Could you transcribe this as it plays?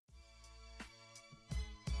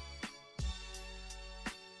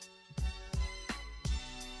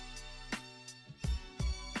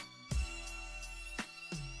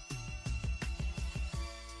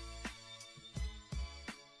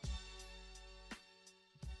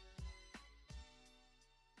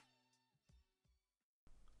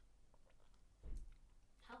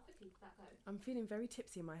I'm feeling very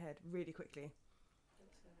tipsy in my head, really quickly.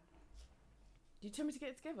 You tell me to get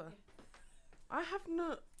it together? Yeah. I have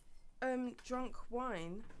not drunk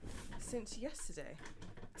wine since yesterday.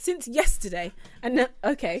 Since yesterday? And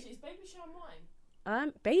okay. Is Baby Sham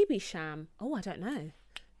wine? Baby Sham. Oh, I don't know.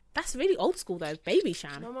 That's really old school though. Baby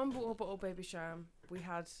Sham. My mum bought a bottle of Baby Sham. We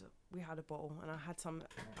had a bottle, and I had some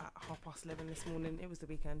at 11:30 this morning. It was the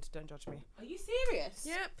weekend. Don't judge me. Are you serious?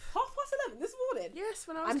 Yep. 11:30 this morning? Yes,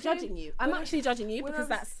 when I was. I'm judging you. I'm actually judging you because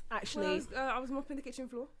that's actually. I was mopping the kitchen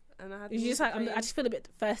floor, and I had. You just like, I just feel a bit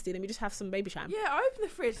thirsty. Let me just have some Baby Sham. Yeah, I opened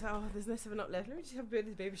the fridge. Oh, there's no 7-Up left. Let me just have a bit of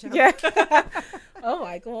this Baby Sham. Yeah. Oh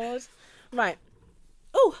my god. Right.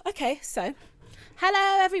 Oh, okay. So,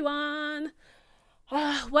 hello everyone.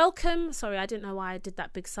 Welcome. Sorry, I didn't know why I did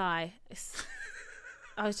that big sigh. It's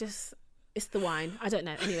the wine. I don't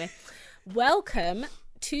know. Anyway, welcome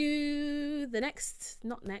to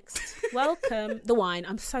welcome, the wine.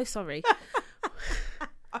 I'm so sorry.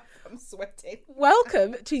 I'm sweating.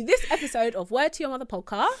 Welcome to this episode of Word to Your Mother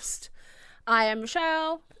podcast. I am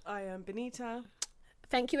Rochelle. I am Benita.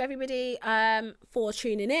 Thank you everybody for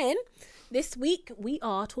tuning in. This week we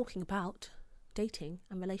are talking about dating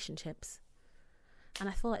and relationships. And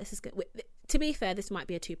I feel like this is good. To be fair, this might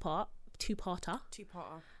be a two-parter.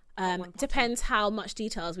 Depends how much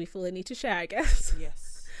details we feel we need to share, I guess.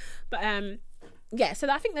 Yes. But yeah, so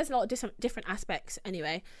I think there's a lot of different aspects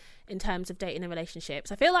anyway in terms of dating and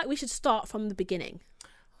relationships. I feel like we should start from the beginning.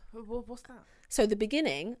 What's that? So the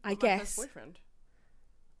beginning, I guess. My first boyfriend?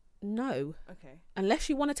 No. Okay. Unless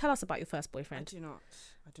you want to tell us about your first boyfriend.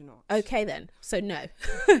 I do not. Okay then. So no.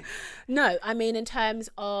 No, I mean in terms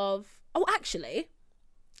of... Oh, actually,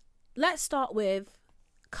 let's start with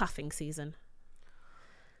cuffing season.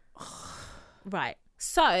 Right.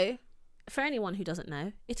 So, for anyone who doesn't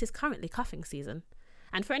know, it is currently cuffing season.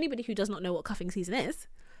 And for anybody who does not know what cuffing season is,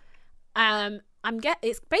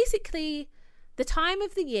 it's basically the time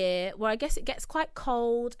of the year where I guess it gets quite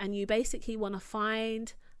cold and you basically want to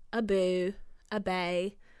find a boo, a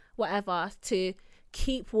bae, whatever, to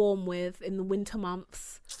keep warm with in the winter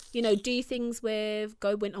months. You know, do things with,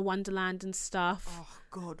 go Winter Wonderland and stuff. Oh,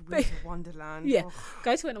 God, Winter Wonderland. Yeah, oh.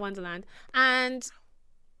 Go to Winter Wonderland. And...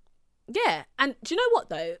 yeah, and do you know what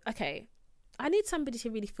though? Okay, I need somebody to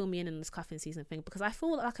really fill me in this cuffing season thing because I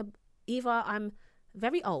feel like either I'm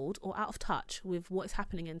very old or out of touch with what is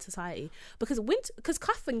happening in society. Because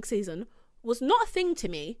cuffing season was not a thing to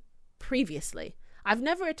me previously. I've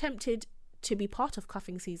never attempted to be part of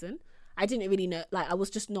cuffing season. I didn't really know, like I was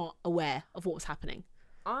just not aware of what was happening.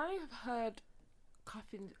 I have heard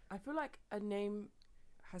cuffing. I feel like a name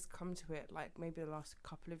has come to it, like maybe the last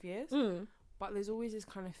couple of years. But there's always this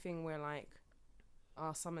kind of thing where like,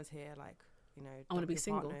 summer's here, like, you know, I want to be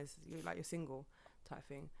single. You're single type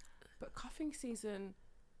thing. But cuffing season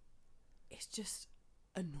is just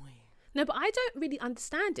annoying. No, but I don't really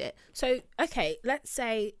understand it. So, okay, let's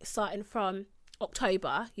say starting from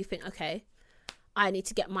October, you think, okay, I need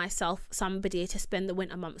to get myself somebody to spend the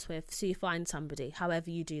winter months with. So you find somebody,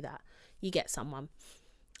 however you do that, you get someone.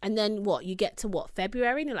 And then what? You get to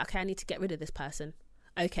February and you're like, okay, I need to get rid of this person.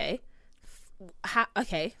 Okay.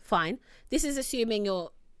 Okay, fine. This is assuming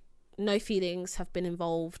your no feelings have been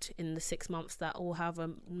involved in the 6 months that, or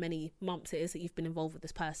however many months it is that you've been involved with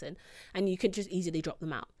this person, and you can just easily drop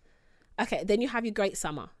them out. Okay, then you have your great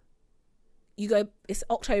summer. It's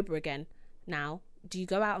October again now. Do you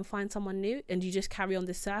go out and find someone new and you just carry on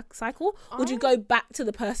this cycle? Or do you go back to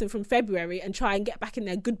the person from February and try and get back in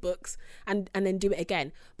their good books and then do it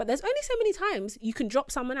again? But there's only so many times you can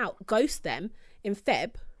drop someone out, ghost them in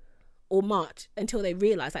Feb or March until they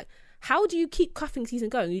realise, like, how do you keep cuffing season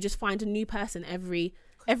going? You just find a new person every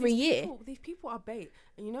year. These people are bait.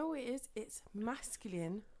 And you know what it is? It's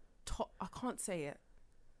masculine. I can't say it.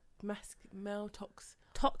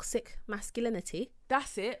 Toxic masculinity.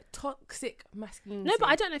 That's it. Toxic masculinity. No, but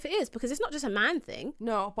I don't know if it is because it's not just a man thing.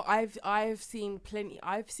 No, but I've seen plenty.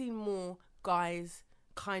 I've seen more guys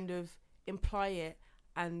kind of imply it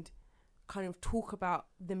and kind of talk about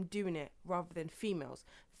them doing it rather than females.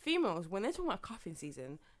 Females, when they're talking about cuffing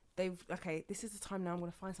season, this is the time now I'm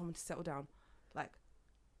going to find someone to settle down. Like,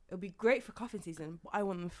 it'll be great for cuffing season, but I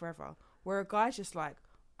want them forever. Where a guy's just like,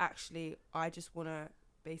 actually, I just want to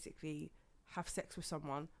basically have sex with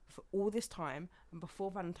someone for all this time, and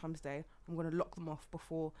before Valentine's Day, I'm going to lock them off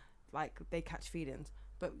before, like, they catch feelings.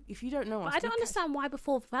 But if you don't know us... But I don't understand why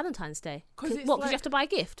before Valentine's Day. Because you have to buy a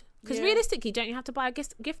gift? Because realistically, don't you have to buy a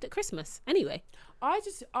gift at Christmas anyway? I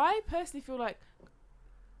personally feel like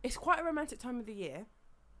it's quite a romantic time of the year.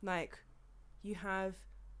 Like, you have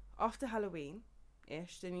after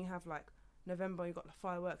Halloween-ish, then you have like November, you got the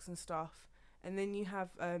fireworks and stuff, And then you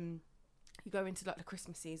have you go into like the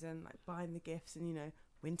Christmas season, like buying the gifts and, you know,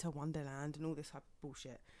 winter wonderland and all this type of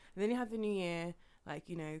bullshit. And then you have the new year, like,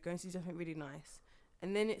 you know, going to do something really nice.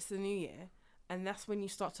 And then it's the new year, and that's when you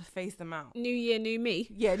start to phase them out. New year, new me.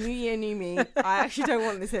 Yeah, new year, new me. I actually don't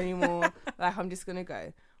want this anymore. Like, I'm just gonna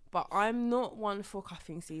go. But I'm not one for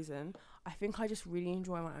cuffing season. I think I just really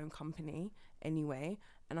enjoy my own company anyway,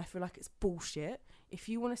 and I feel like it's bullshit. If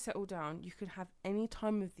you want to settle down, you can have any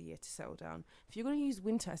time of the year to settle down. If you're going to use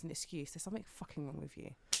winter as an excuse, there's something fucking wrong with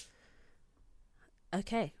you.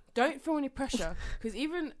 Okay. Don't feel any pressure, because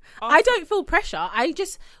even I don't feel pressure. I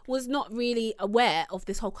just was not really aware of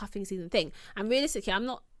this whole cuffing season thing. And realistically, I'm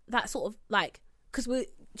not that sort of like, because do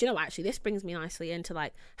you know what, actually, this brings me nicely into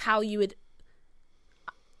like how you would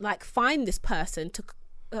like find this person to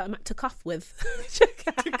cuff with. to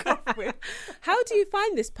cuff with. How do you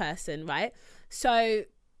find this person, right? So,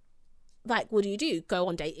 like, what do? Go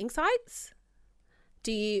on dating sites?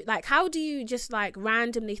 Do you, like, how do you just, like,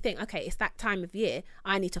 randomly think, okay, it's that time of year,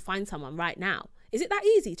 I need to find someone right now? Is it that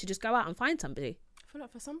easy to just go out and find somebody? I feel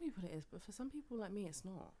like for some people it is, but for some people like me, it's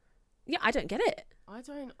not. Yeah, I don't get it.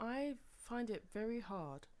 I find it very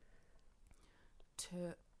hard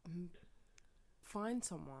to find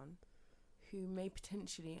someone who may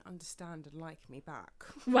potentially understand and like me back.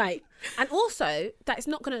 Right. And also, that it's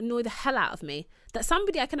not going to annoy the hell out of me. That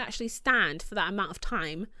somebody I can actually stand for that amount of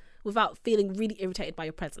time without feeling really irritated by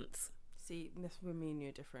your presence. See, that's where me and you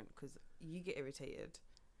are different, because you get irritated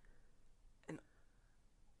and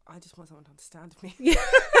I just want someone to understand me.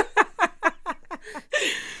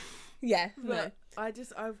 Yeah. But no.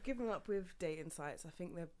 I've given up with dating sites. I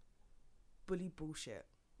think they're bully bullshit.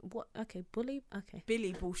 What? Okay, bully. Okay,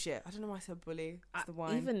 Billy bullshit. I don't know why I said bully. It's the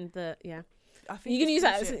wine. Even the I think you can use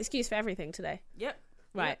bullshit. that as an excuse for everything today. Yep.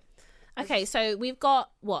 Right. Yep. Okay, so we've got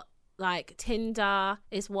what, like Tinder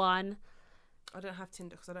is one. I don't have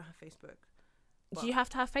Tinder because I don't have Facebook. Do you have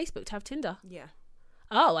to have Facebook to have Tinder? Yeah.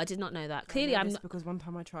 Oh, I did not know that. Clearly, I'm not, because one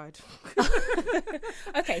time I tried.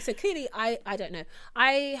 Okay, so clearly I don't know.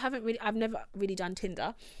 I've never really done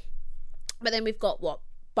Tinder. But then we've got what?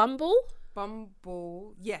 Bumble?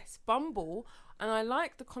 Bumble. Yes, Bumble. And I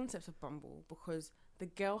like the concept of Bumble because the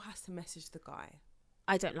girl has to message the guy.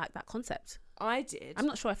 I don't like that concept. I did. I'm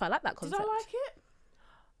not sure if I like that concept. Did I like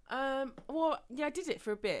it? Well, yeah, I did it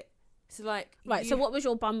for a bit. So like, right. So what was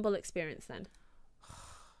your Bumble experience then?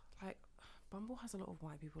 Like, Bumble has a lot of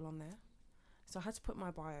white people on there, so I had to put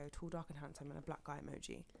my bio tall, dark, and handsome and a black guy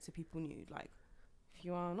emoji, so people knew, like, if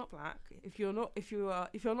you are not black, if you're not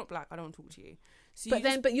black, I don't want to talk to you. So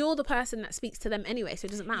but you're the person that speaks to them anyway, so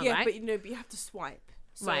it doesn't matter, yeah, right? but you have to swipe.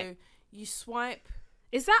 So right. You swipe.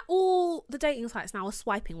 Is that all the dating sites now are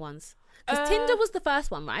swiping ones? Because Tinder was the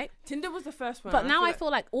first one, right? Tinder was the first one. But now I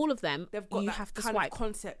feel like all of them, they've got you that have to kind swipe. of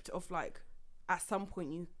concept of like, at some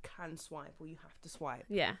point you can swipe or you have to swipe.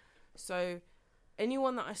 Yeah. So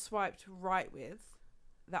anyone that I swiped right with,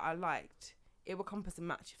 that I liked, it will compass a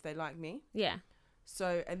match if they like me. Yeah.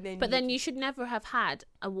 So, and then... But then you should never have had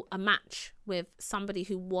a match with somebody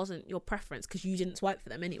who wasn't your preference because you didn't swipe for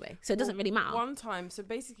them anyway. So it doesn't really matter. One time, so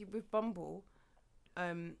basically with Bumble,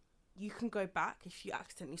 you can go back if you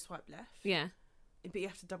accidentally swipe left. Yeah. But you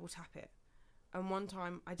have to double tap it. And one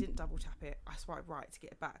time I didn't double tap it. I swiped right to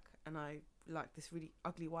get it back. And I liked this really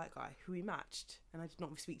ugly white guy who we matched. And I did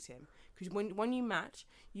not speak to him. Because when you match,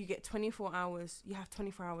 you get 24 hours. You have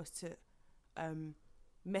 24 hours to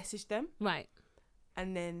message them. Right.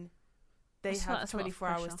 And then they have 24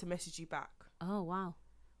 hours to message you back. Oh, wow.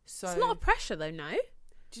 So it's a lot of pressure though, no?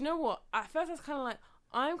 Do you know what? At first I was kind of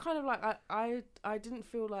like, I didn't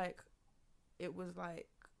feel like it was like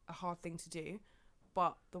a hard thing to do.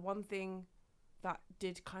 But the one thing that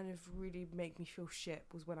did kind of really make me feel shit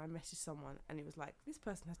was when I messaged someone and it was like, this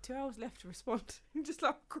person has 2 hours left to respond. I'm just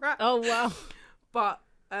like, crap. Oh, wow. But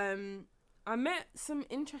I met some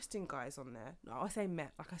interesting guys on there. No, I say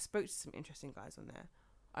met, like I spoke to some interesting guys on there.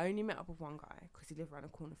 I only met up with one guy because he lived around the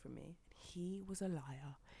corner from me. He was a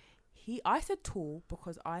liar. I said tall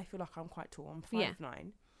because I feel like I'm quite tall. I'm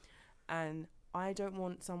 5'9", and I don't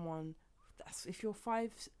want someone that's, if you're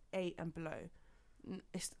 5'8" and below,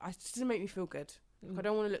 it doesn't make me feel good. Like, I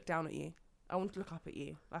don't want to look down at you. I want to look up at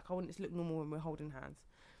you. Like, I want it to look normal when we're holding hands.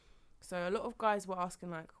 So a lot of guys were asking,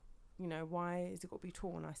 like, you know, why is it got to be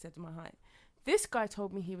tall? And I said my height. This guy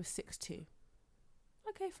told me he was 6'2".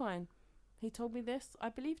 Okay, fine. He told me this. I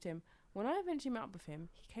believed him. When I eventually met up with him,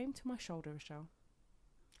 he came to my shoulder, Rochelle.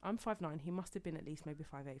 I'm 5'9". He must have been at least maybe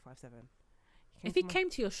 5'8", 5'7". If he came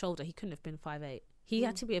to your shoulder, he couldn't have been 5'8". He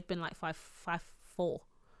had to have been like 5'4".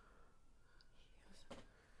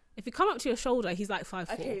 If you come up to your shoulder, he's like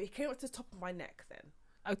 5'4". Okay, he came up to the top of my neck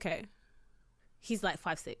then. Okay. He's like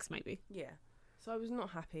 5'6", maybe. Yeah. So I was not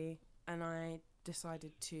happy, and I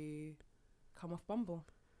decided to come off Bumble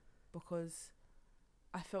because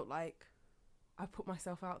I felt like I put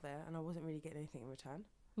myself out there and I wasn't really getting anything in return.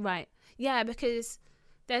 Right. Yeah, because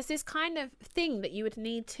there's this kind of thing that you would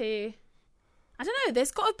need to, I don't know,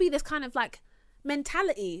 there's got to be this kind of like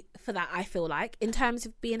mentality for that, I feel like, in terms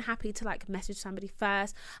of being happy to like message somebody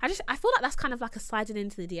first. I feel like that's kind of like a sliding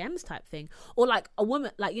into the DMs type thing, or like a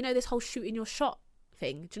woman, like, you know, this whole shooting your shot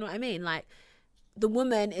thing. Do you know what I mean? Like, the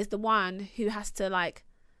woman is the one who has to like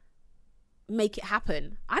make it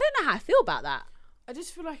happen. I don't know how I feel about that. I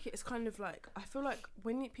just feel like it's kind of like, I feel like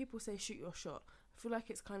when people say shoot your shot, I feel like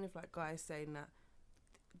it's kind of like guys saying that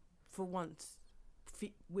for once,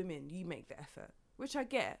 women, you make the effort, which I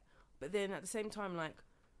get. But then at the same time, like,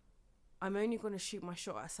 I'm only going to shoot my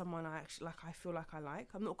shot at someone I actually, like, I feel like I like.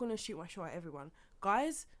 I'm not going to shoot my shot at everyone.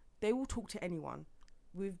 Guys, they will talk to anyone.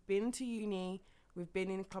 We've been to uni, we've been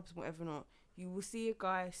in clubs, whatever not. You will see a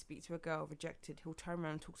guy speak to a girl, rejected. He'll turn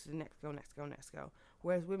around and talk to the next girl, next girl, next girl.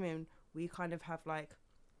 Whereas women, we kind of have, like,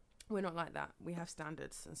 we're not like that. We have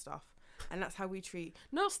standards and stuff. And that's how we treat,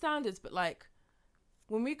 not standards, but, like,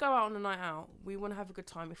 when we go out on a night out, we want to have a good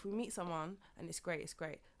time. If we meet someone and it's great, it's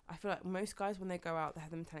great. I feel like most guys, when they go out, they have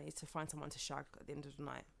the mentality to find someone to shag at the end of the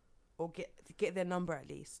night, or get their number at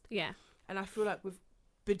least. Yeah. And I feel like with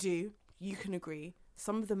Badoo, you can agree,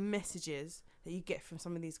 some of the messages that you get from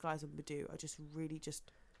some of these guys on Badoo are just really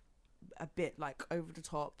just a bit like over the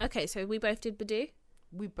top. Okay, so we both did Badoo?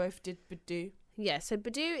 We both did Badoo. Yeah, so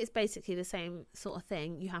Badoo is basically the same sort of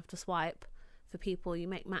thing. You have to swipe for people, you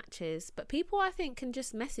make matches, but people, I think, can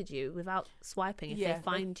just message you without swiping if they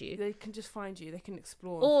find you. They can just find you. They can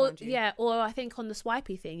explore or and find you. Yeah, or I think on the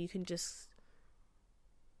swipey thing, you can just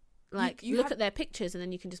like you look at their pictures and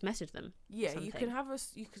then you can just message them. Yeah, you can have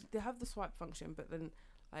they have the swipe function, but then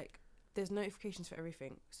like there's notifications for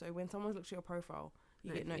everything. So when someone looks at your profile,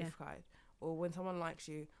 you get notified, or when someone likes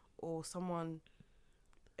you, or someone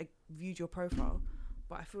viewed your profile.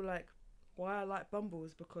 But I feel like why I like Bumble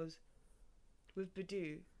is because with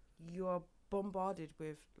Badoo, you are bombarded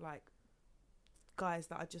with like guys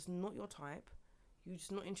that are just not your type. You're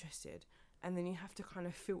just not interested, and then you have to kind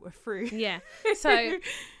of filter through. Yeah. So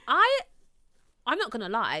I'm not gonna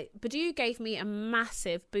lie, Badoo gave me a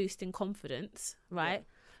massive boost in confidence, right?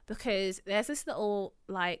 Yeah. Because there's this little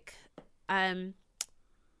like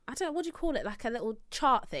I don't know, what do you call it? Like a little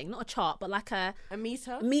chart thing. Not a chart, but like a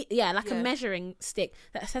meter? A measuring stick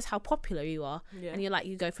that says how popular you are. Yeah. And you're like,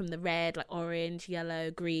 you go from the red, like orange,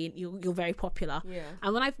 yellow, green. You're very popular. Yeah.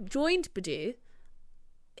 And when I joined Badoo,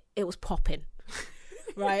 it was popping.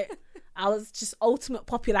 Right? I was just ultimate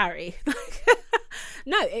popularity.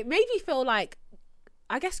 No, it made me feel like,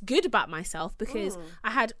 I guess, good about myself because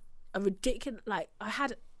I had a ridiculous,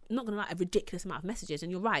 not gonna lie, a ridiculous amount of messages.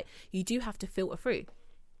 And you're right, you do have to filter through.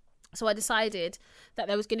 So I decided that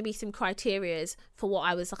there was going to be some criterias for what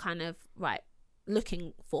I was kind of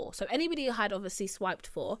looking for. So anybody who had obviously swiped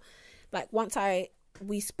for, like once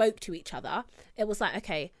we spoke to each other, it was like,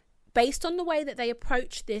 okay, based on the way that they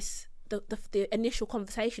approach this, the initial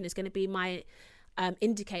conversation is going to be my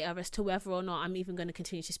indicator as to whether or not I'm even going to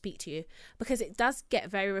continue to speak to you, because it does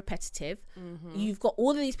get very repetitive. Mm-hmm. You've got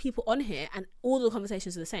all of these people on here and all the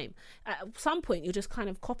conversations are the same. At some point you're just kind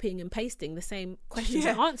of copying and pasting the same questions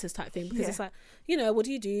and answers type thing, because it's like, you know, what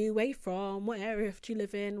do you do, where you from, what area do you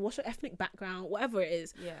live in, what's your ethnic background, whatever it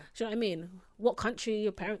is. Do you know what I mean? What country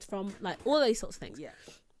your parents from, like all these sorts of things.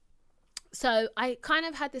 So I kind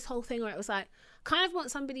of had this whole thing where it was like, kind of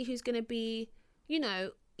want somebody who's going to be, you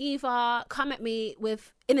know, either come at me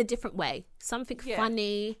in a different way, something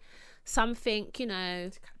funny, something, you know,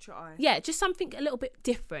 to catch your eye. Yeah, just something a little bit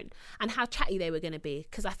different, and how chatty they were going to be,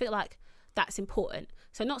 because I feel like that's important.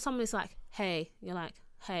 So not someone who's like, hey, you're like,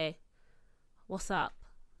 hey, what's up?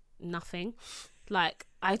 Nothing. Like,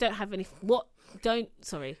 I don't have any.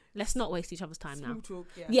 Sorry, let's not waste each other's time now. Talk,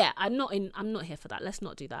 I'm not here for that. Let's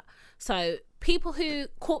not do that. So people who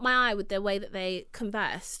caught my eye with their way that they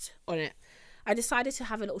conversed on it, I decided to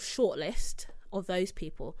have a little short list of those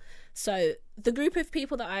people. So the group of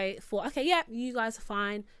people that I thought, okay, yeah, you guys are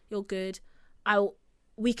fine, you're good,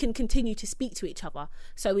 we can continue to speak to each other.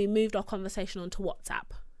 So we moved our conversation onto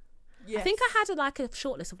WhatsApp. Yes. I think I had a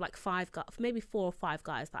short list of like 5 guys, maybe 4 or 5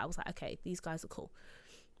 guys that I was like, okay, these guys are cool.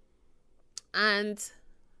 And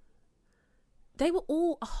they were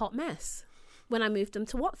all a hot mess when I moved them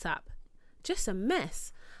to WhatsApp. Just a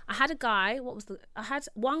mess. I had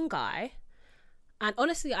one guy, and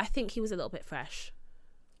honestly, I think he was a little bit fresh.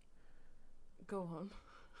 Go on.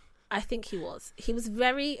 I think he was. He was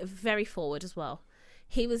very, very forward as well.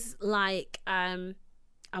 He was like,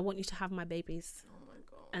 I want you to have my babies Oh my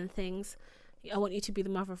God. and things. I want you to be the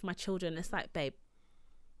mother of my children. It's like, babe,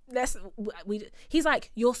 he's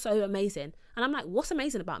like, you're so amazing. And I'm like, what's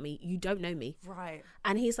amazing about me? You don't know me. Right.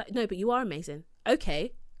 And he's like, no, but you are amazing.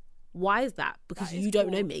 Okay. Why is that? Because That is you don't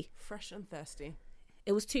know called me. Fresh and thirsty.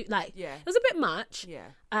 It was too, like, Yeah. it was a bit much. Yeah.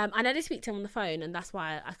 And I did speak to him on the phone, and that's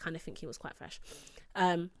why I kind of think he was quite fresh.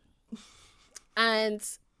 And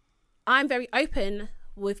I'm very open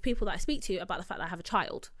with people that I speak to about the fact that I have a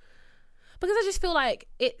child, because I just feel like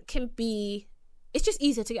it's just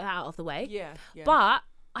easier to get that out of the way. Yeah. But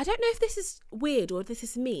I don't know if this is weird or if this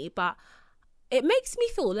is me, but it makes me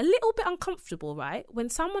feel a little bit uncomfortable, right? When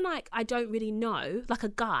someone like I don't really know, like a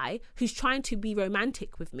guy who's trying to be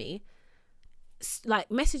romantic with me,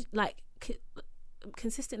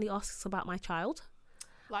 consistently asks about my child.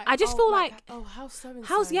 Like, I just feel like, how's so and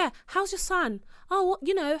how's so? your son? Oh,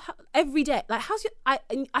 every day. Like, how's your?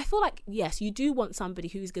 I feel like, yes, you do want somebody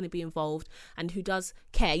who's going to be involved and who does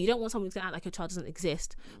care. You don't want someone who's going to act like your child doesn't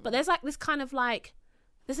exist. But there's like this kind of like,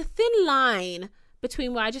 there's a thin line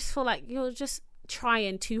between where I just feel like you're just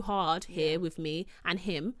trying too hard here with me and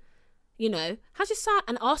him. How's your son?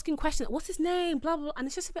 And asking questions. What's his name? Blah blah. And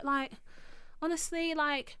it's just a bit like, honestly,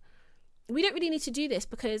 like, we don't really need to do this,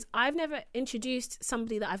 because I've never introduced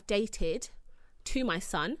somebody that I've dated to my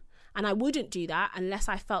son, and I wouldn't do that unless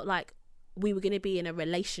I felt like we were going to be in a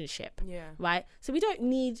relationship. Yeah. Right? So we don't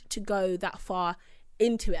need to go that far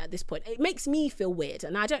into it at this point. It makes me feel weird,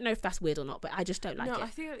 and I don't know if that's weird or not, but I just don't like it. No, I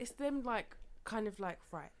think it's them like kind of like,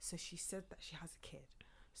 right, so she said that she has a kid,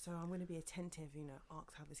 so I'm going to be attentive,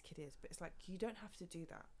 ask how this kid is. But it's like, you don't have to do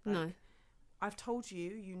that. Like, No. I've told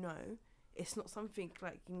you, it's not something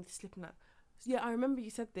like you need to slip in that. Yeah, I remember you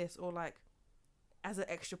said this, or like as an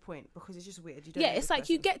extra point, because it's just weird. You don't know It's this like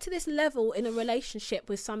you person. get to this level in a relationship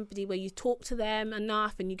with somebody where you talk to them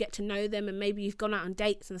enough and you get to know them, and maybe you've gone out on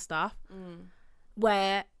dates and stuff,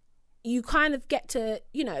 where you kind of get to,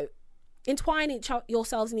 entwine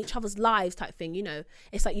yourselves in each other's lives type thing.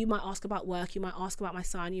 It's like you might ask about work, you might ask about my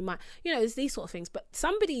son, you might, it's these sort of things. But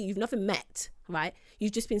somebody you've never met, right,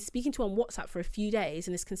 you've just been speaking to on WhatsApp for a few days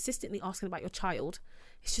and is consistently asking about your child,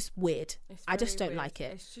 it's just weird. I just don't like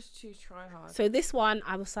it. It's just too try hard. So this one,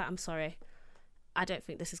 I was like, I'm sorry, I don't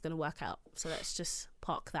think this is going to work out, so let's just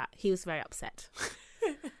park that. He was very upset.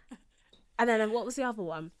 And then what was the other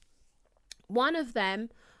one? One of them,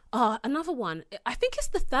 another one, I think it's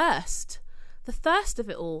the thirst of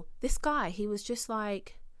it all. This guy, he was just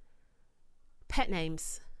like, pet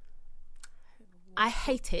names. I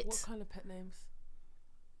hate it. What kind of pet names?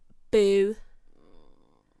 Boo,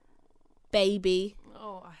 baby.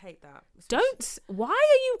 Oh, I hate that. Why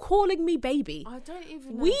are you calling me baby? I don't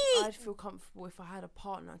even know if I'd feel comfortable if I had a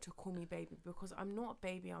partner to call me baby, because I'm not a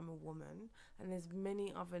baby, I'm a woman, and there's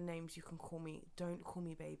many other names you can call me. Don't call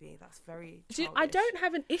me baby. That's very childish. I don't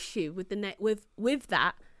have an issue with with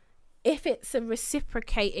that if it's a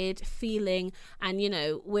reciprocated feeling, and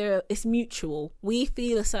it's mutual. We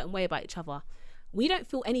feel a certain way about each other. We don't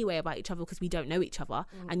feel any way about each other because we don't know each other,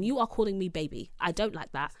 and you are calling me baby. I don't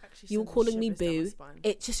like that. You're calling me boo.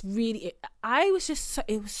 It just really, it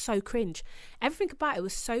was so cringe. Everything about it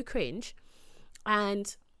was so cringe,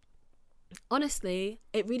 and honestly,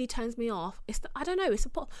 it really turns me off. I don't know.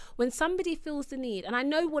 When somebody feels the need, and I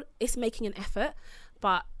know what it's making an effort,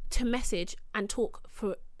 but to message and talk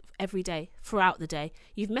for every day, throughout the day.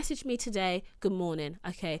 You've messaged me today, good morning,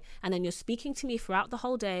 okay, and then you're speaking to me throughout the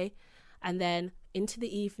whole day, and then into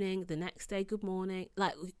the evening, the next day, good morning.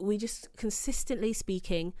 Like, we just consistently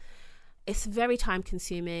speaking. It's very time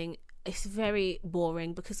consuming. It's very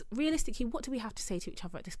boring, because realistically, what do we have to say to each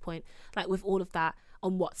other at this point? Like, with all of that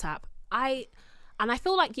on WhatsApp. I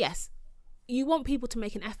feel like, yes, you want people to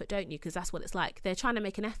make an effort, don't you? Because that's what it's like. They're trying to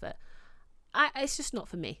make an effort. It's just not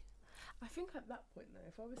for me. I think at that point, though,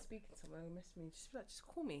 if I was speaking to someone and messaged me, just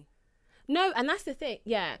call me. No, and that's the thing.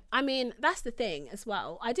 Yeah, I mean, that's the thing as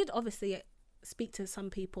well. I did obviously speak to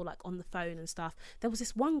some people like on the phone and stuff. There was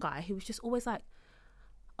this one guy who was just always like,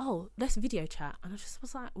 oh, let's video chat. And I just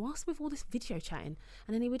was like, what's with all this video chatting?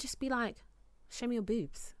 And then he would just be like, show me your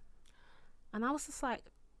boobs. And I was just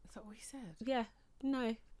like, is that what he said? Yeah,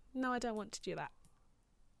 no, I don't want to do that.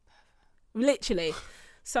 Literally.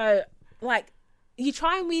 So, like, you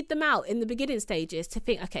try and weed them out in the beginning stages to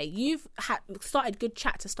think, okay, you've started good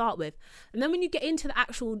chat to start with. And then when you get into the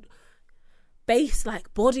actual base,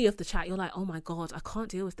 like, body of the chat, you're like, oh my God, I can't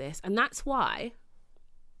deal with this. And that's why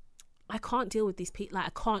I can't deal with these people. Like,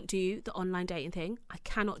 I can't do the online dating thing. I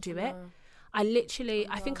cannot do it. I literally,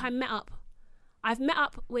 I think I've met up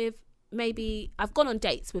with I've gone on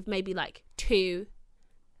dates with maybe like 2-3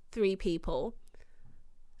 people.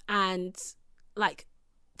 And like,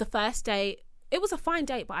 the first date, it was a fine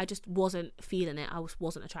date, but I just wasn't feeling it. I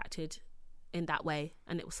wasn't attracted in that way,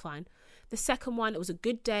 and it was fine. The second one, it was a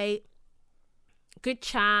good date, good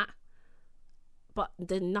chat, but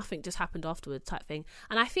then nothing just happened afterwards type thing.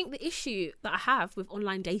 And I think the issue that I have with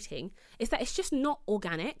online dating is that it's just not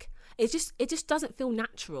organic. It just doesn't feel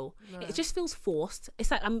natural. No. It just feels forced. It's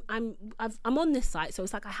like I'm on this site, so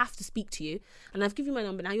it's like I have to speak to you, and I've given you my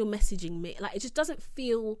number, now you're messaging me. Like, it just doesn't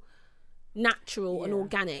feel natural and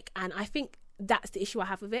organic. And I think that's the issue I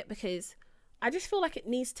have with it, because I just feel like it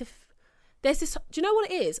needs to there's this, do you know what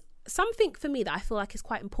it is? Something for me that I feel like is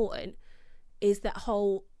quite important is that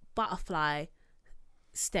whole butterfly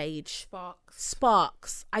stage.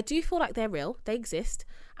 Sparks. I do feel like they're real. They exist.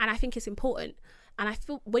 And I think it's important. And I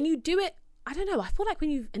feel when you do it, I don't know, I feel like when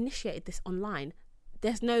you've initiated this online,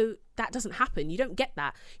 that doesn't happen. You don't get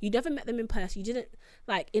that. You never met them in person. You didn't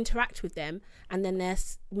like interact with them, and then they're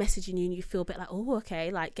messaging you and you feel a bit like, oh, okay,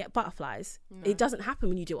 like get butterflies. No. It doesn't happen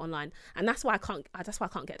when you do it online. And that's why I can't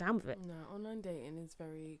get down with it. No, online dating is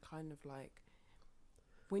very kind of like,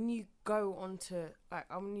 when you go onto, like,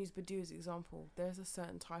 I'm going to use Badoo as an example. There's a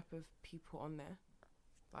certain type of people on there.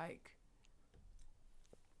 Like,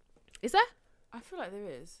 is there? I feel like there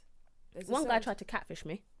is. One guy tried to catfish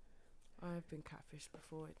me. I've been catfished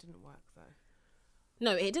before. It didn't work though.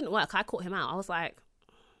 No, it didn't work. I caught him out. I was like,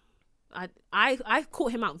 I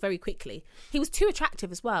caught him out very quickly. He was too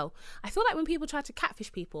attractive as well. I feel like when people try to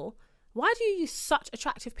catfish people, why do you use such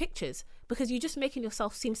attractive pictures? Because you're just making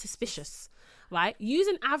yourself seem suspicious, right? Use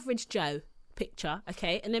an average Joe picture,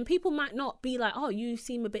 okay? And then people might not be like, oh, you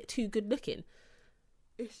seem a bit too good looking.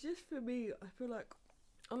 It's just, for me, I feel like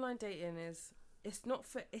online dating do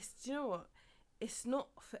you know what? It's not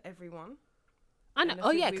for everyone. I know. Oh,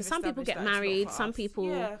 yeah, because some people get married, some people...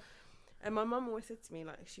 Yeah. And my mum always said to me,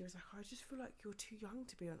 like, she was like, I just feel like you're too young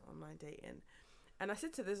to be on online dating. And I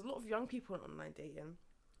said to her, there's a lot of young people on online dating,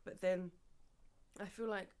 but then I feel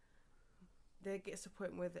like there gets a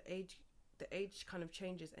point where the age kind of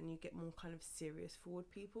changes and you get more kind of serious forward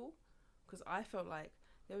people. Because I felt like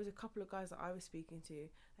there was a couple of guys that I was speaking to,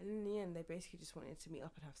 and in the end, they basically just wanted to meet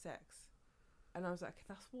up and have sex. And I was like,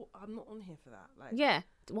 that's what, I'm not on here for that. Like, yeah.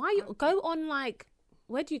 Why you go on, like,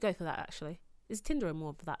 where do you go for that actually? Is Tinder or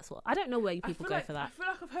more of that sort? I don't know where you people go for that. I feel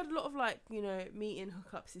like I've heard a lot of, like, you know, meeting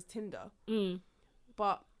hookups is Tinder.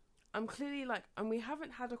 But I'm clearly like, and we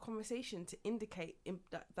haven't had a conversation to indicate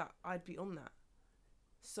that I'd be on that.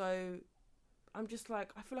 So I'm just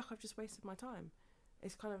like, I feel like I've just wasted my time.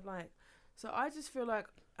 It's kind of like, so I just feel like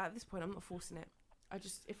at this point I'm not forcing it.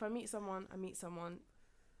 If I meet someone, I meet someone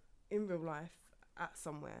in real life at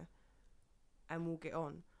somewhere, and we'll get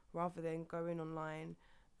on, rather than going online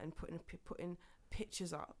and putting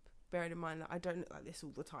pictures up, bearing in mind that I don't look like this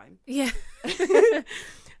all the time. Yeah.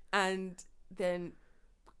 and then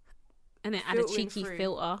add a cheeky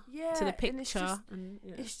filter to the picture.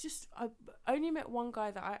 It's just, I only met one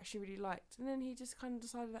guy that I actually really liked, and then he just kind of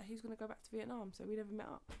decided that he's going to go back to Vietnam, so we never met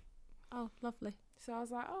up. Oh, lovely. So I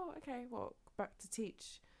was like, oh, okay, well, back to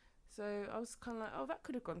teach. So I was kind of like, oh, that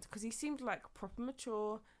could have gone, because he seemed like proper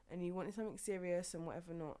mature and he wanted something serious and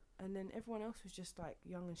whatever not. And then everyone else was just like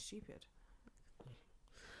young and stupid.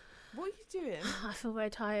 What are you doing? I feel very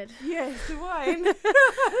tired. Yeah, it's the wine.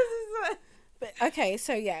 But okay,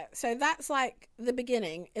 so that's like the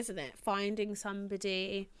beginning, isn't it? Finding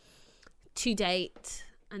somebody to date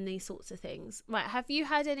and these sorts of things. Right, have you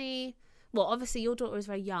had any... Well, obviously your daughter is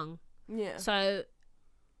very young. Yeah. So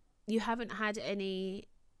you haven't had any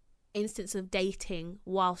instance of dating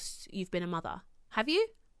whilst you've been a mother, have you?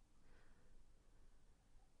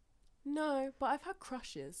 No, but I've had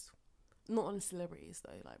crushes. Not on celebrities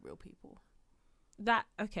though, like real people. That,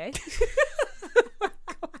 okay. Oh my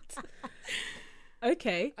God.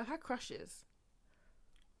 Okay. I've had crushes,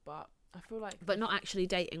 but I feel like... But not actually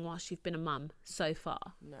dating whilst you've been a mum so far?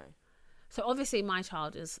 No. So obviously my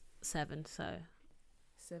child is 7, so...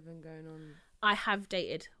 7 going on... I have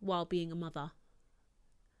dated while being a mother.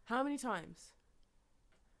 How many times?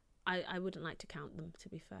 I wouldn't like to count them, to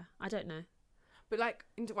be fair. I don't know. But like,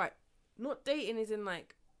 right, not dating is in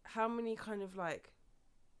like, how many kind of like...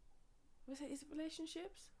 Is it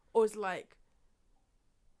relationships? Or is like...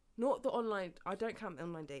 Not the online... I don't count the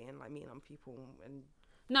online dating, like meeting other people and...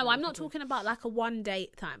 No, I'm not talking about like a one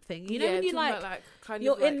date type thing. You know, when you like kind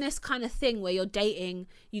you're of like, in this kind of thing where you're dating,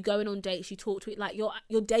 you going on dates, you talk to it, like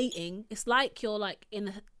you're dating. It's like you're like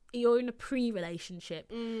you're in a pre-relationship.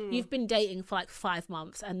 You've been dating for like 5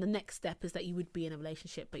 months, and the next step is that you would be in a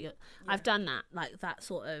relationship. But I've done that, like that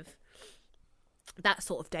sort of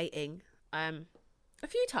dating a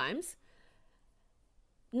few times.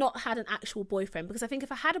 Not had an actual boyfriend, because I think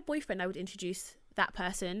if I had a boyfriend, I would introduce that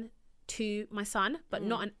person to my son, but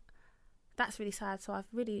not an. That's really sad. So I've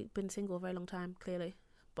really been single a very long time, clearly.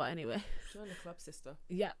 But anyway, join the club, sister.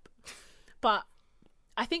 Yep. But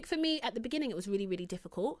I think for me at the beginning it was really, really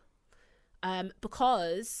difficult,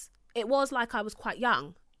 because it was like I was quite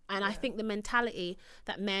young, and I think the mentality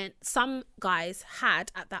that some guys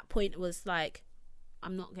had at that point was like, I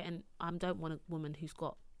don't want a woman who's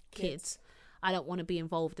got kids. I don't want to be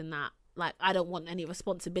involved in that. Like, I don't want any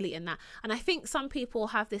responsibility in that. And I think some people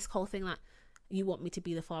have this whole thing like, you want me to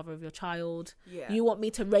be the father of your child. Yeah. You want me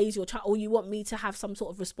to raise your child, or you want me to have some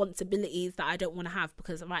sort of responsibilities that I don't want to have,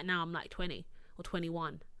 because right now I'm like 20 or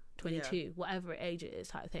 21, 22, whatever age it is,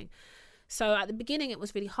 type of thing. So at the beginning it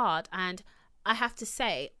was really hard. And I have to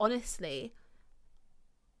say, honestly,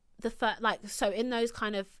 so in those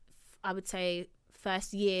kind of, I would say,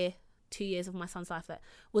 first year, 2 years of my son's life, that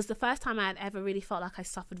was the first time I had ever really felt like I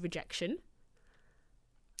suffered rejection,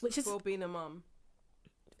 which is for being a mum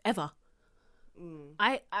ever.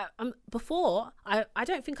 I before I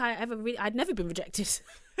don't think I ever really, I'd never been rejected.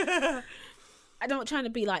 I'm not trying to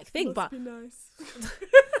be like thing, but be nice.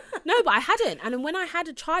 No, but I hadn't. And then when I had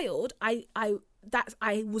a child, I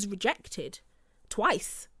was rejected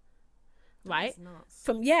twice, right?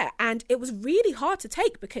 And it was really hard to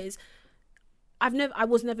take, because I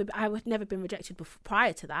had never been rejected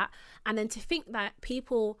prior to that. And then to think that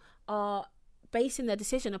people are basing their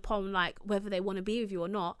decision upon like whether they want to be with you or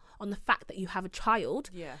not on the fact that you have a child.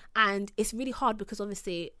 And it's really hard, because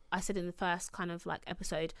obviously I said in the first kind of like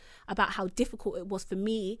episode about how difficult it was for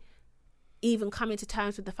me even coming to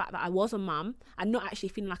terms with the fact that I was a mum and not actually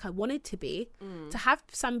feeling like I wanted to be. To have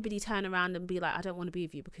somebody turn around and be like, I don't want to be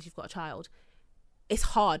with you because you've got a child, it's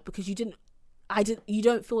hard, because you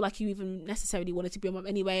don't feel like you even necessarily wanted to be a mum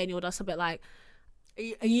anyway, and you're just a bit like,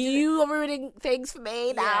 you are ruining things for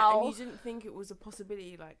me now. And you didn't think it was a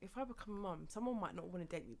possibility, like, if I become a mum, someone might not want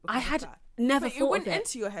to date me. I had never thought of it. It wouldn't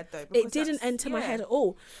enter your head though. It didn't enter my head at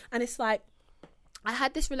all. And it's like, I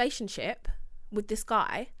had this relationship with this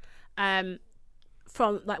guy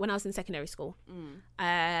from like when I was in secondary school,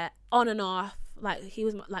 on and off. Like, he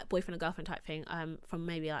was like boyfriend and girlfriend type thing, from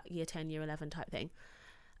maybe like year 10, year 11 type thing.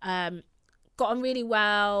 Got on really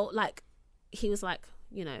well. Like, he was like,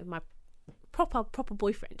 you know, my proper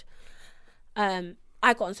boyfriend. I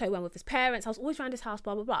got on so well with his parents. I was always around his house,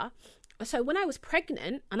 blah blah blah. So when I was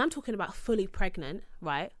pregnant, and I'm talking about fully pregnant,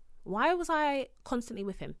 right? Why was I constantly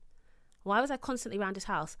with him? Why was I constantly around his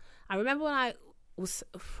house? I remember when I was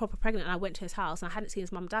proper pregnant and I went to his house and I hadn't seen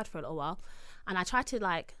his mum and dad for a little while, and I tried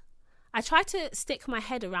to stick my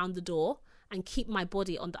head around the door and keep my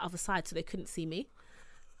body on the other side so they couldn't see me,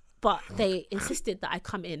 but they insisted that I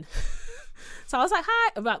come in. So I was like,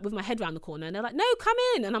 hi, with my head around the corner, and they're like, no, come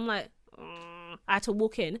in. And I'm like, I had to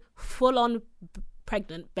walk in, full on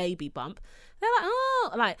pregnant baby bump. They're like,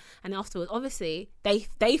 oh, like, and afterwards, obviously, they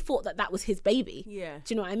thought that was his baby. Yeah.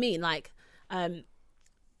 Do you know what I mean? Like, and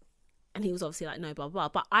he was obviously like, no, blah, blah,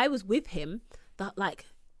 blah. But I was with him, like,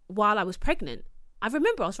 while I was pregnant. I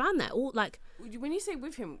remember I was around there, all like. When you say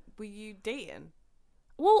with him, were you dating?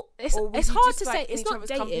 Well, it's hard to say. It's not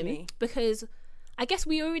dating company? Because I guess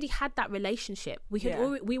we already had that relationship. We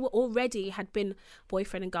had been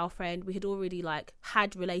boyfriend and girlfriend. We had already like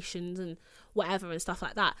had relations and whatever and stuff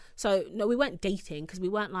like that. So no, we weren't dating, because we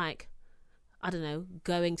weren't like, I don't know,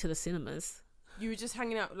 going to the cinemas. You were just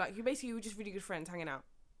hanging out. Like, you were just really good friends hanging out.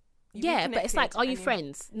 But it's like, are you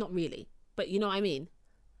friends? Not really. But you know what I mean?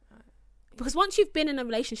 Because once you've been in a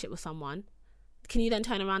relationship with someone, can you then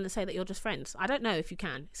turn around and say that you're just friends? I don't know if you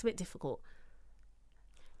can. It's a bit difficult.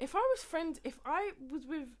 If I was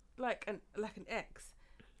with like an ex,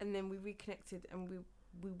 and then we reconnected and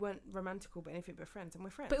we weren't romantical but anything but friends, and we're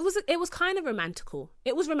friends. But it was kind of romantical.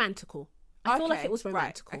 It was romantical. I feel like it was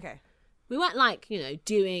romantical. Right. Okay. We weren't like, you know,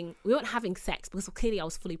 we weren't having sex, because clearly I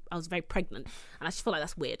was very pregnant, and I just feel like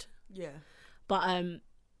that's weird. Yeah. But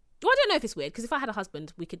well, I don't know if it's weird, because if I had a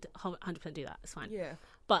husband, we could 100% do that. It's fine. Yeah.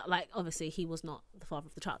 But like, obviously, he was not the father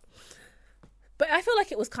of the child. But I feel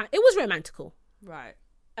like it was romantical. Right.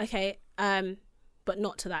 Okay. But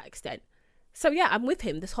not to that extent. So yeah, I'm with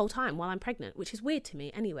him this whole time while I'm pregnant, which is weird to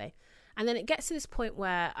me anyway. And then it gets to this point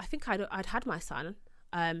where I think I'd had my son.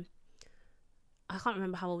 I can't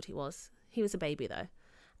remember how old he was. He was a baby though.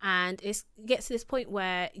 And it gets to this point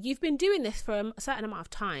where you've been doing this for a certain amount of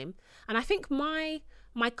time. And I think my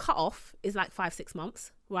cut-off is like 5-6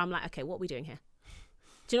 months, where I'm like, okay, what are we doing here?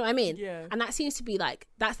 Do you know what I mean? Yeah. And that seems to be like,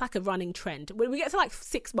 that's like a running trend. When we get to like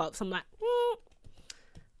 6 months, I'm like,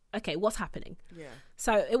 okay, what's happening? Yeah.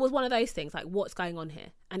 So it was one of those things, like, what's going on here?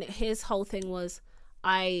 And his whole thing was,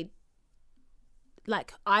 I've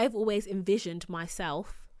always envisioned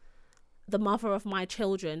myself the mother of my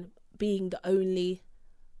children being the only,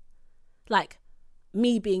 like,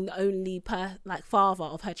 me being the only father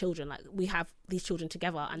of her children. Like, we have these children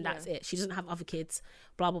together and that's it. She doesn't have other kids,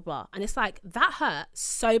 blah, blah, blah. And it's like, that hurt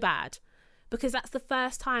so bad, because that's the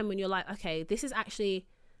first time when you're like, okay, this has actually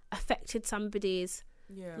affected somebody's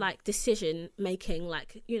like decision making,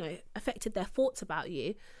 like, you know, affected their thoughts about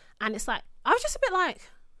you. And it's like, I was just a bit like,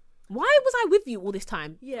 why was I with you all this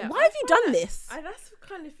time? Yeah. Why have you done this? That's the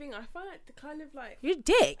kind of thing I find, like, the kind of like, You're a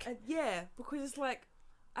dick. Yeah, because it's like,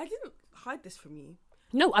 I didn't hide this from you.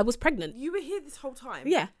 No, I was pregnant. You were here this whole time.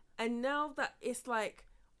 Yeah. And now that it's like,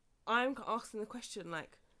 I'm asking the question,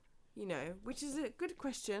 like, you know, which is a good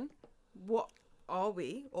question. What are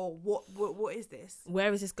we? Or what is this?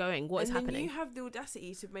 Where is this going? What is happening? And you have the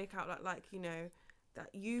audacity to make out like, you know, that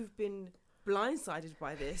you've been blindsided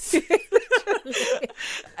by this.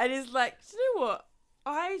 And it's like, do you know what?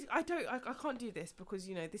 I can't do this because,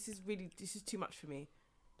 you know, this is too much for me.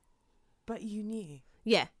 But you knew.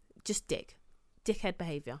 Yeah, just dickhead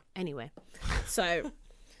behaviour. Anyway, so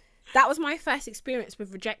that was my first experience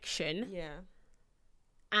with rejection. Yeah.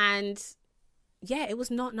 And yeah, it was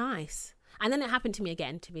not nice. And then it happened to me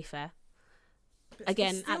again, to be fair. But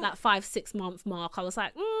again, still... at that 5-6 month mark, I was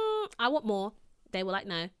like, I want more. They were like,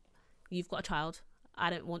 no, you've got a child. I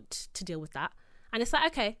don't want to deal with that. And it's like,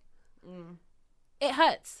 okay, it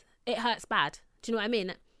hurts. It hurts bad. Do you know what I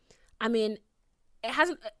mean? I mean,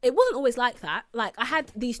 it wasn't always like that. Like, I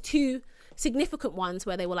had these 2 significant ones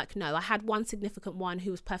where they were like, no. I had one significant one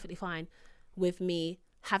who was perfectly fine with me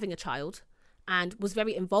having a child and was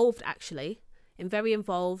very involved, actually. Very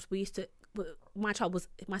involved. My son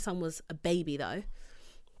was a baby though.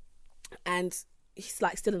 And he's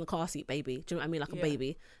like still in the car seat, baby. Do you know what I mean? Like a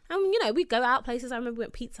baby. And, you know, we'd go out places. I remember we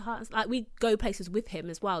went Pizza Hut. Like, we'd go places with him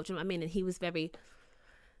as well. Do you know what I mean? And he was very,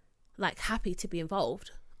 like, happy to be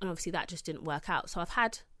involved. And obviously that just didn't work out. So I've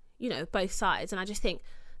had, you know, both sides. And I just think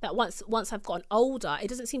that once I've gotten older, it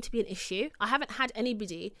doesn't seem to be an issue. I haven't had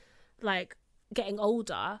anybody, like, getting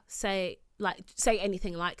older say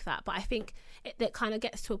anything like that. But I think it kind of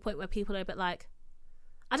gets to a point where people are a bit like,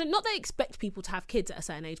 not they expect people to have kids at a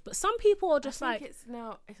certain age, but some people are just like, it's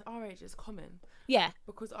our age, it's common. Yeah.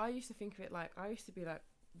 Because I used to think of it like, I used to be like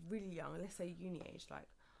really young, let's say uni age, like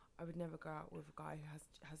I would never go out with a guy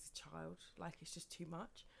who has a child, like it's just too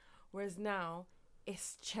much. Whereas now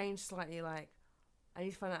it's changed slightly, like I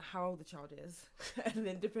need to find out how old the child is and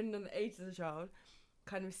then depending on the age of the child,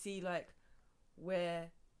 kind of see like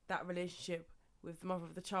where that relationship with the mother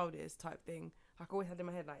of the child is, type thing. Like, I always had in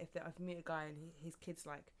my head, like, if I meet a guy and his kid's,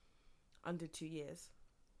 like, under 2 years,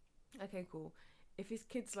 okay, cool. If his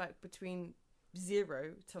kid's, like, between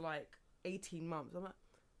 0 to, like, 18 months, I'm like,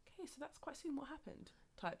 okay, so that's quite soon, what happened,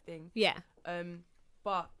 type thing. Yeah.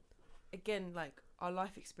 But, again, like, our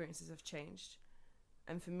life experiences have changed.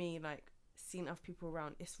 And for me, like, seeing other people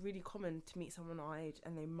around, it's really common to meet someone our age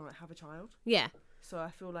and they might have a child. Yeah. So I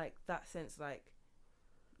feel like that sense, like,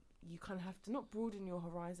 you kind of have to not broaden your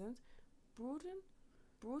horizons. Broaden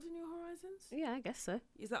your horizons? Yeah, I guess so.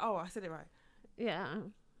 Is that, I said it right. Yeah.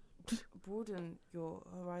 Broaden your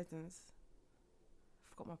horizons.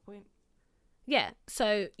 Forgot my point. Yeah,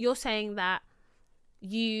 so you're saying that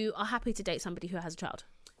you are happy to date somebody who has a child?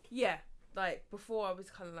 Yeah, like before I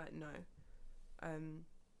was kind of like, no.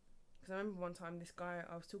 Because I remember one time this guy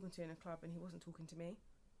I was talking to in a club and he wasn't talking to me.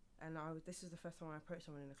 And this was the first time I approached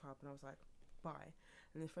someone in a club and I was like, bye.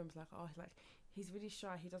 And his friend was like, he's really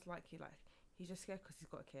shy. He does like you. Like, he's just scared because he's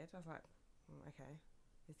got a kid. I was like, okay.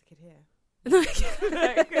 Is the kid here?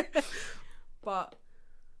 But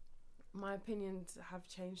my opinions have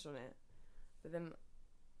changed on it. But then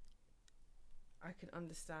I can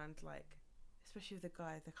understand, like, especially with the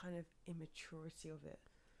guy, the kind of immaturity of it.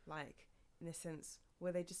 Like, in a sense,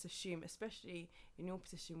 where they just assume, especially in your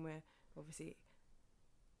position where, obviously,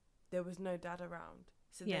 there was no dad around.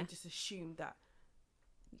 So they just assumed that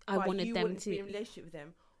I wanted them to be in a relationship with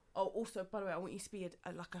them. Oh, also, by the way, I want you to be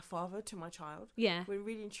like a father to my child. Yeah. When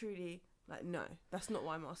really and truly, like, no, that's not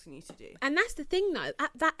what I'm asking you to do. And that's the thing, though.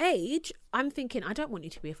 At that age, I'm thinking, I don't want you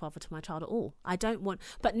to be a father to my child at all. I don't want.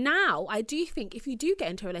 But now, I do think if you do get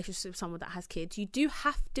into a relationship with someone that has kids, you do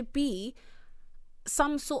have to be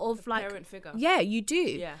some sort of like parent figure. Yeah, you do.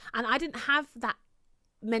 Yeah. And I didn't have that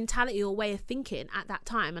mentality or way of thinking at that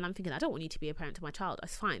time, and I'm thinking, I don't want you to be a parent to my child.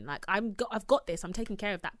 It's fine. Like, I've got this. I'm taking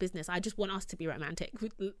care of that business. I just want us to be romantic.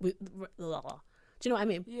 Do you know what I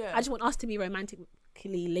mean? Yeah. I just want us to be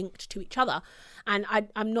romantically linked to each other, and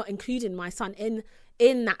I'm not including my son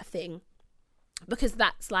in that thing because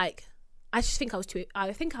that's like, I think I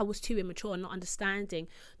was too immature and not understanding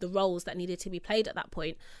the roles that needed to be played at that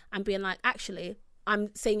point, and being like, actually,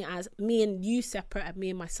 I'm saying it as me and you separate and me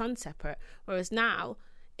and my son separate. Whereas now,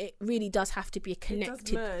 it really does have to be a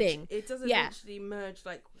connected thing. It does eventually merge.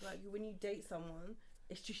 Like when you date someone,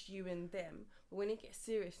 it's just you and them. But when it gets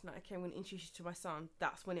serious, like, okay, I'm going to introduce you to my son,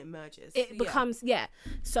 that's when it merges. It becomes,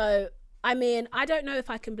 So, I mean, I don't know if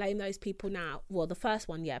I can blame those people now. Well, the first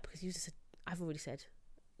one, yeah, because I've already said,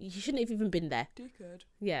 you shouldn't have even been there. Dickhead.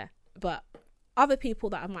 Yeah, but other people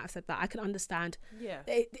that I might have said that, I can understand. Yeah.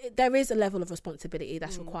 There is a level of responsibility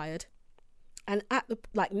that's required. And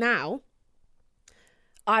now,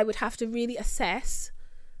 I would have to really assess,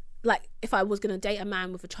 like, if I was going to date a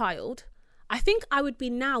man with a child, I think I would be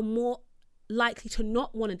now more likely to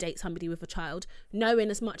not want to date somebody with a child, knowing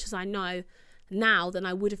as much as I know now than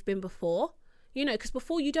I would have been before. You know, because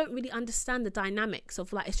before you don't really understand the dynamics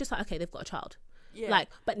of, like, it's just like, okay, they've got a child. Yeah. Like,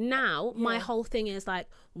 but now my whole thing is like,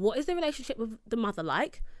 what is the relationship with the mother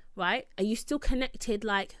like, right? Are you still connected,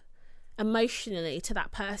 like, emotionally to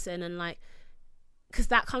that person? And, like, because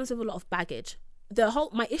that comes with a lot of baggage.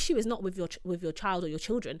 My issue is not with your child or your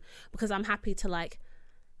children, because I'm happy to, like,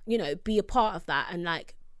 you know, be a part of that and,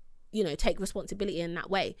 like, you know, take responsibility in that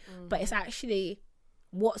way. But it's actually,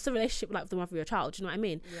 what's the relationship like with the mother of your child? Do you know what I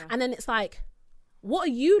mean? Yeah. And then it's like, what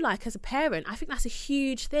are you like as a parent? I think that's a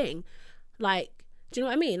huge thing. Like, do you know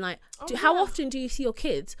what I mean? Like, how often do you see your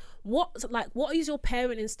kids? What is your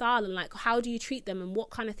parenting style, and, like, how do you treat them, and what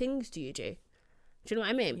kind of things do you do? Do you know what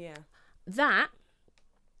I mean? Yeah. That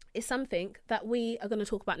is something that we are going to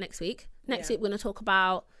talk about next week. Next week, we're going to talk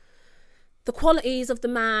about the qualities of the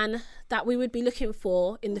man that we would be looking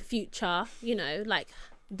for in the future, you know, like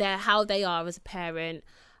how they are as a parent.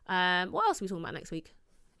 What else are we talking about next week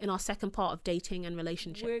in our second part of dating and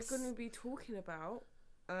relationships? We're going to be talking about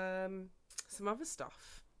some other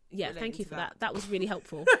stuff. Yeah, thank you for that. That was really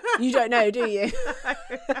helpful. You don't know, do you?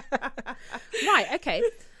 Right, okay.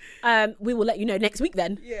 We will let you know next week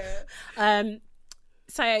then. Yeah.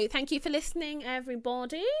 So thank you for listening,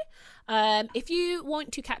 everybody. If you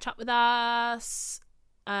want to catch up with us,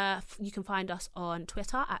 you can find us on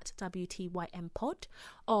Twitter at WTYMPod,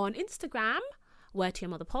 on Instagram, Word to Your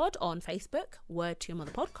Mother Pod, on Facebook, Word to Your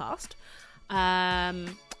Mother Podcast. I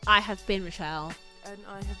have been Rochelle. And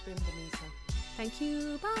I have been Benita. Thank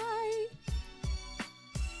you. Bye.